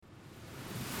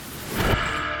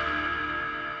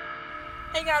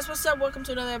Hey guys, what's up? Welcome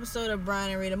to another episode of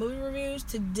Brian and Rita Movie Reviews.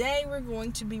 Today we're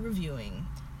going to be reviewing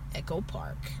Echo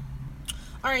Park.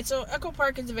 Alright, so Echo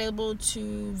Park is available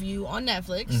to view on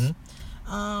Netflix.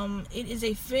 It is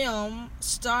a film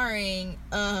starring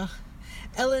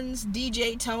Ellen's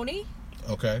DJ Tony.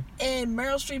 Okay. And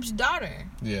Meryl Streep's daughter.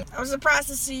 Yeah. I was surprised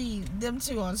to see them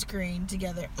two on screen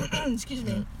together. Excuse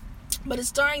me. But it's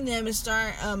starring them. It's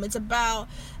about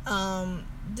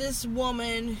this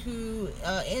woman who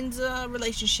ends a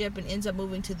relationship and ends up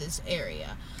moving to this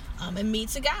area and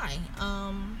meets a guy.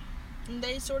 And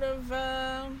they sort of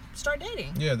start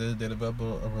dating. Yeah, they develop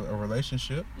a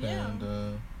relationship. Yeah.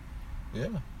 And,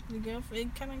 yeah.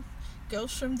 It kind of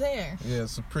goes from there. Yeah,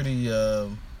 it's a pretty...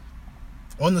 on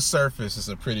the surface, it's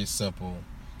a pretty simple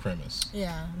premise.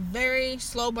 Yeah, very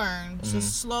slow burn. It's a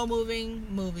slow moving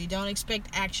movie. Don't expect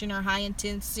action or high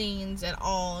intense scenes at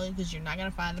all because you're not gonna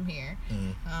find them here.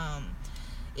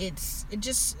 It's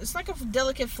like a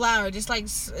delicate flower, just like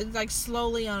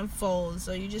slowly unfolds.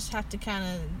 So you just have to kind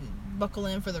of buckle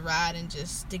in for the ride and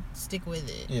just stick with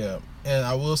it. Yeah, and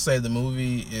I will say the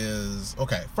movie is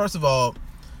okay. First of all,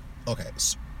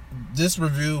 this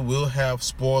review will have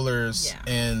spoilers,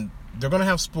 and they're gonna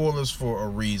have spoilers for a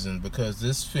reason because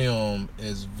this film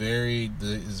is very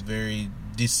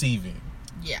deceiving.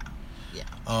 Yeah.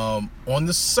 On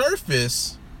the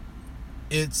surface,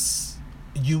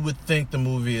 you would think the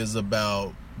movie is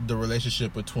about the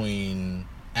relationship between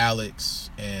Alex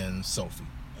and Sophie.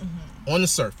 On the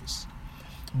surface,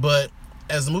 but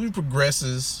as the movie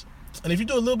progresses, and if you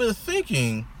do a little bit of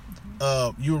thinking,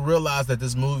 you will realize that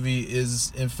this movie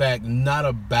is in fact not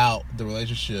about the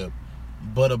relationship,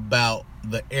 but about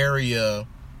the area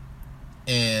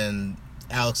and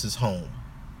Alex's home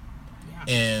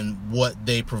and what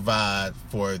they provide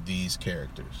for these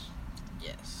characters.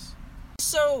 Yes.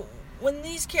 So when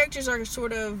these characters are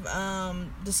sort of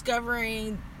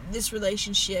discovering this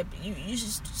relationship, you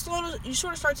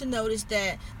sort of start to notice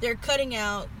that they're cutting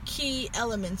out key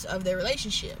elements of their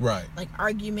relationship. Right. Like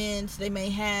arguments they may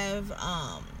have.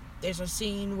 There's a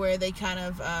scene where they kind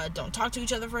of don't talk to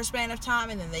each other for a span of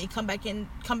time, and then they come back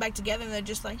together, and they're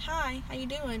just like, "Hi, how you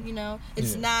doing?" You know,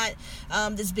 it's not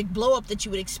this big blow up that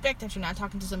you would expect after not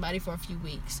talking to somebody for a few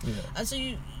weeks. Yeah. So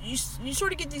you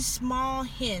sort of get these small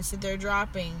hints that they're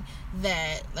dropping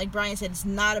that, like Brian said, it's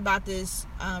not about this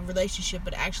relationship,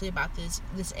 but actually about this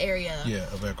area. Yeah,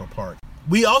 of Echo Park.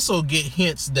 We also get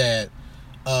hints that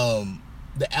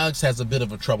Alex has a bit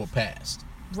of a troubled past.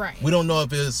 Right. We don't know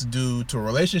if it's due to a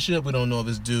relationship. We don't know if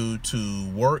it's due to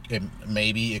work.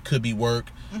 Maybe it could be work.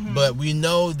 But we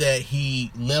know that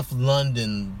he left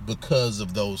London because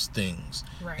of those things.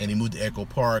 Right. And he moved to Echo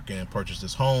Park and purchased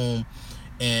his home.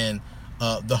 And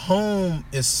the home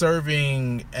is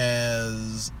serving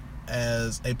as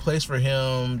a place for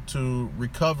him to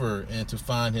recover and to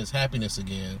find his happiness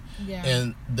again. Yeah.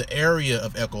 And the area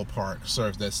of Echo Park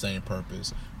serves that same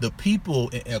purpose. The people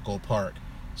in Echo Park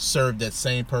serve that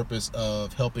same purpose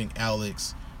of helping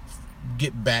Alex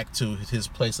get back to his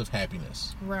place of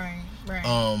happiness. Right.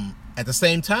 At the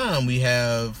same time, we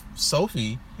have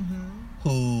Sophie,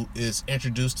 who is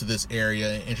introduced to this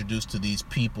area and introduced to these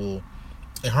people,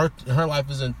 and her life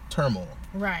is in turmoil.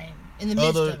 Right. In the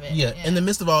midst of it. Yeah. In the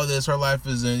midst of all of this, her life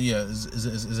is in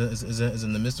is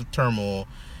in the midst of turmoil,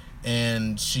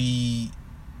 and she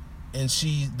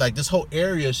like this whole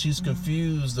area, she's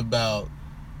confused about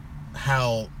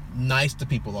how nice the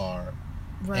people are,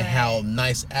 and how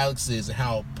nice Alex is, and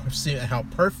how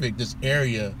perfect this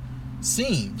area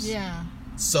seems. Yeah.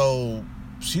 So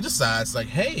she decides, like,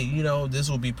 hey, this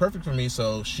will be perfect for me.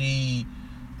 So she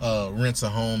rents a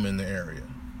home in the area.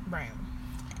 Right.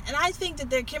 And I think that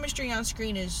their chemistry on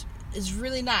screen is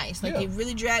really nice. Like, it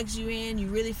really drags you in. You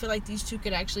really feel like these two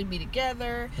could actually be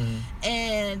together.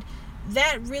 And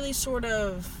that really sort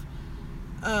of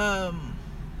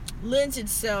lends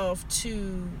itself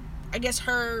to, I guess,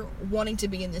 her wanting to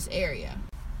be in this area.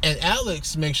 And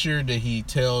Alex makes sure that he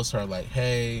tells her, like,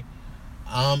 hey,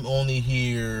 I'm only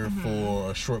here for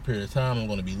a short period of time. I'm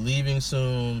going to be leaving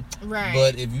soon. Right.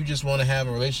 But if you just want to have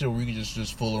a relationship where you can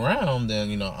just fool around, then,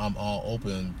 I'm all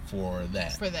open for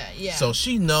that. Yeah. So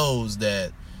she knows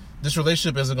that this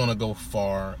relationship isn't going to go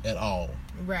far at all.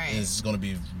 Right. It's going to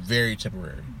be very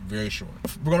temporary, very short.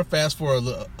 We're going to fast forward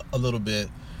a little bit.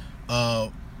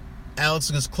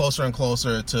 Alex gets closer and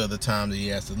closer to the time that he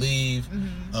has to leave.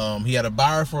 He had a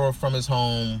buyer from his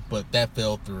home, but that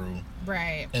fell through.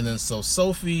 Right. And then so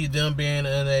Sophie, them being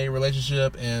in a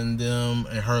relationship, and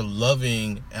her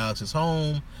loving Alex's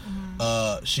home,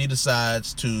 she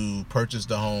decides to purchase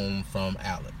the home from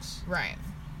Alex. Right.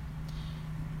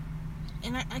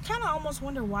 And I kind of almost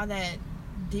wonder why that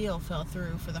deal fell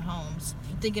through for the homes.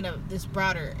 Thinking of this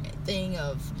broader thing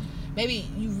of maybe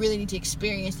you really need to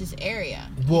experience this area.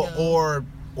 Well, you know?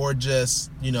 or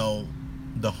just, you know,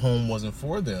 the home wasn't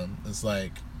for them. It's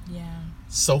like,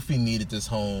 Sophie needed this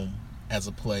home as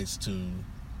a place to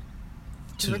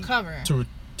recover.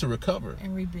 To recover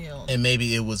and rebuild. And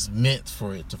maybe it was meant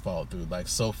for it to fall through. Like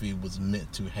Sophie was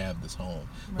meant to have this home.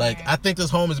 Right. Like I think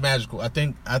this home is magical. I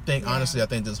think honestly, I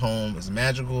think this home is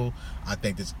magical. I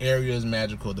think this area is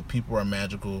magical. The people are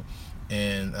magical,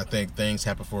 and I think things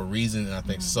happen for a reason. And I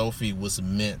think Sophie was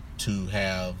meant to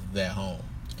have that home.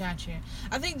 Gotcha.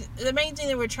 I think the main thing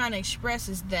that we're trying to express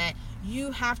is that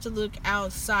you have to look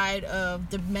outside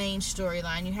of the main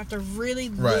storyline. You have to really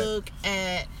look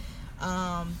at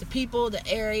the people, the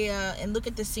area, and look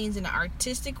at the scenes in an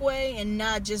artistic way, and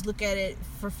not just look at it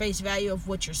for face value of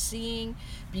what you're seeing.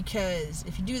 Because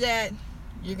if you do that,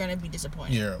 you're gonna be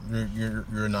disappointed. Yeah,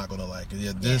 you're not gonna like it.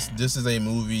 Yeah, this is a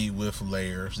movie with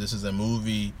layers. This is a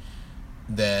movie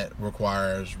that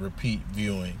requires repeat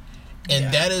viewing,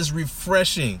 and that is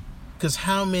refreshing. Because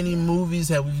how many movies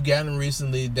have we gotten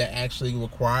recently that actually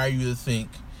require you to think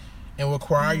and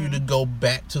require you to go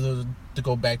back to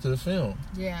the film?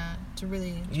 Yeah, to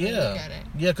really look at it.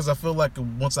 Yeah, because I feel like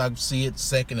once I see it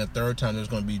second and third time, there's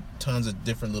going to be tons of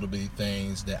different little bitty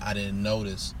things that I didn't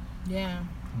notice. Yeah.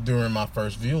 During my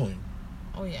first viewing.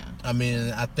 Oh yeah. I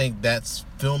mean, I think that's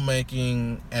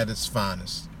filmmaking at its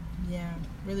finest. Yeah,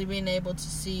 really being able to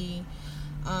see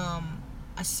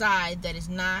a side that is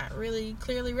not really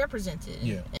clearly represented.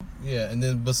 Yeah, and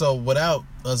then but so without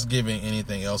us giving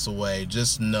anything else away,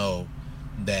 just know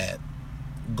that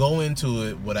go into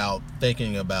it without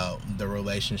thinking about the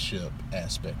relationship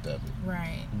aspect of it.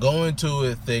 Right. Go into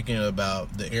it thinking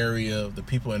about the area, the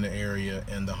people in the area,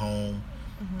 and the home,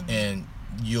 and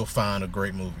you'll find a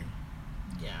great movie.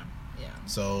 Yeah.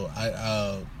 So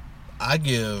I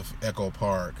give Echo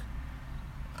Park.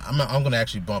 I'm going to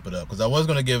actually bump it up because I was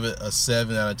going to give it a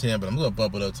 7 out of 10, but I'm going to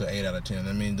bump it up to 8 out of 10.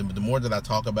 I mean, the more that I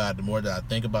talk about it, the more that I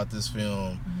think about this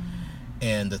film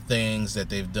and the things that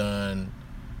they've done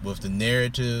with the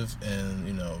narrative and,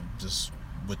 you know, just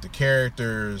with the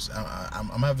characters, I'm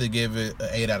going to have to give it an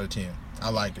 8 out of 10. I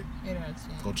like it. 8 out of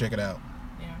 10. Go check it out.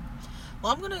 Yeah.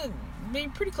 Well, I'm going to be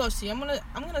pretty close to you. I'm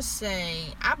gonna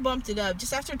say I bumped it up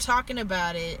just after talking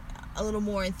about it a little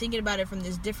more and thinking about it from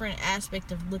this different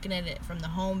aspect of looking at it from the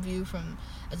home view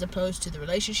as opposed to the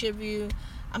relationship view.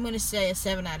 I'm gonna say a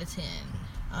 7 out of 10.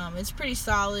 It's pretty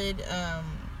solid.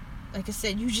 Like I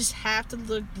said, you just have to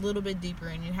look a little bit deeper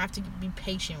and you have to be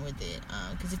patient with it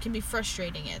because it can be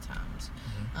frustrating at times.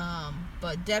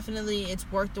 But definitely it's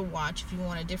worth the watch if you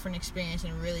want a different experience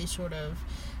and really sort of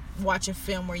watch a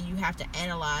film where you have to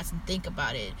analyze and think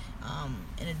about it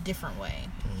in a different way.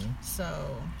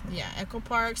 So yeah, Echo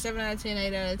Park, 7 out of 10,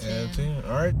 8 out of 10. 8 out of 10.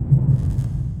 All right.